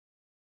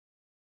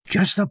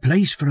"Just the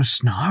place for a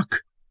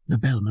Snark," the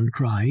bellman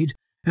cried,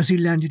 as he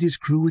landed his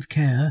crew with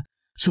care,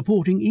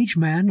 supporting each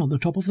man on the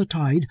top of the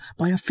tide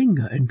by a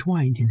finger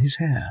entwined in his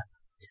hair.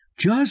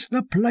 "Just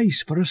the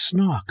place for a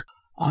Snark.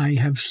 I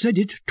have said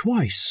it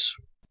twice.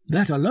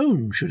 That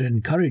alone should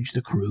encourage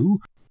the crew.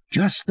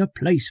 Just the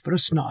place for a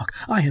Snark.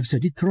 I have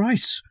said it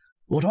thrice.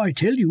 What I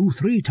tell you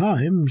 3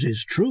 times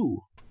is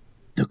true."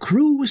 The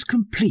crew was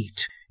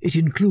complete. It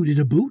included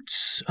a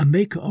boots, a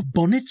maker of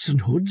bonnets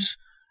and hoods,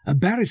 a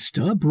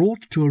barrister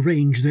brought to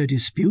arrange their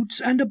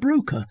disputes, and a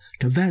broker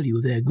to value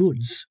their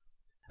goods.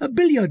 A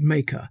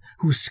billiard-maker,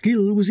 whose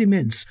skill was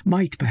immense,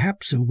 might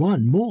perhaps have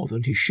won more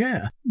than his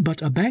share,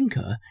 but a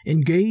banker,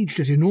 engaged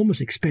at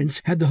enormous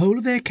expense, had the whole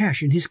of their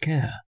cash in his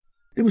care.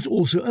 There was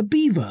also a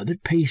beaver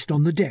that paced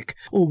on the deck,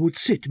 or would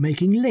sit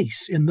making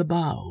lace in the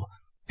bow,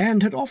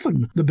 and had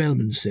often, the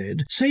bellman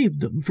said,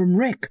 saved them from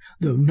wreck,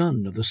 though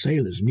none of the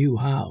sailors knew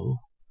how.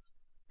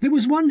 There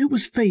was one who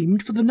was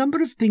famed for the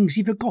number of things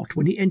he forgot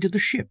when he entered the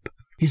ship: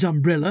 his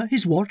umbrella,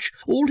 his watch,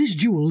 all his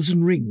jewels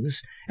and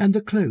rings, and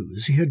the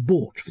clothes he had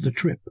bought for the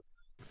trip.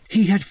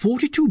 He had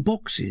 42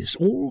 boxes,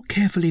 all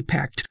carefully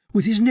packed,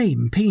 with his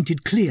name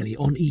painted clearly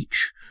on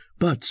each,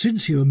 but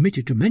since he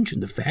omitted to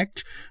mention the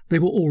fact, they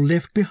were all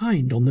left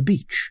behind on the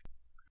beach.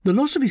 The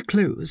loss of his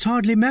clothes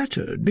hardly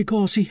mattered,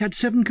 because he had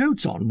 7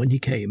 coats on when he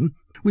came,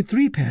 with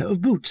 3 pair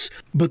of boots,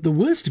 but the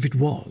worst of it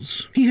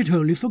was he had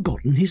wholly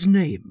forgotten his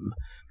name.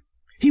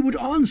 He would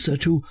answer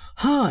to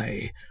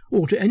 "Hi,"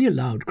 or to any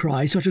loud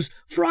cry such as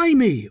 "Fry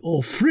me,"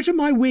 or "Fritter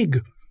my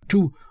wig,"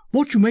 to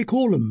 "What you may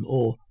call 'em,"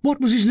 or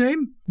 "What was his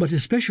name?" but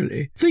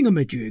especially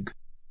 "Thingamajig,"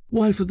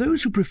 while for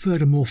those who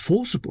preferred a more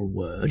forcible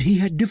word he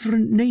had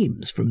different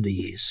names from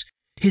these.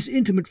 His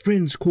intimate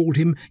friends called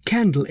him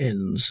Candle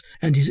Ends,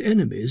 and his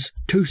enemies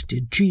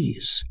Toasted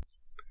Cheese.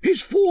 "His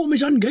form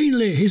is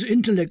ungainly, his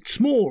intellect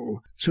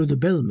small," so the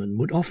bellman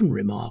would often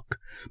remark,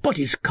 "but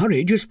his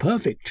courage is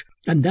perfect,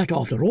 and that,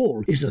 after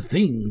all, is the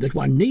thing that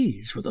one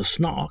needs for the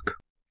Snark."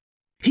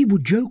 He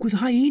would joke with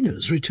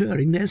hyenas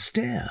returning their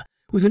stare,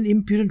 with an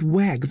impudent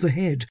wag of the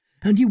head,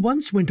 and he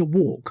once went a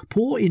walk,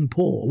 paw in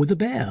paw, with a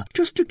bear,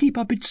 just to keep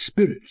up its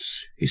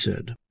spirits, he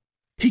said.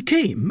 He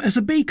came as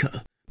a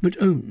baker,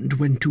 but owned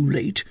when too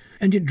late,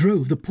 and it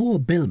drove the poor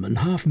bellman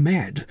half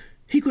mad.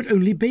 He could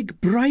only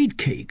bake bride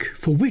cake,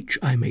 for which,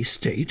 I may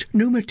state,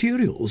 no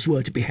materials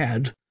were to be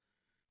had.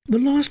 The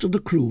last of the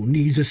crew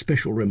needs a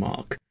special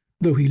remark,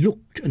 though he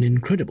looked an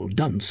incredible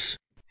dunce.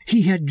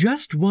 He had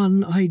just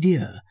one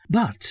idea,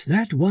 but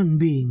that one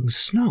being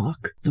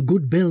Snark, the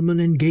good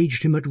bellman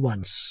engaged him at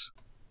once.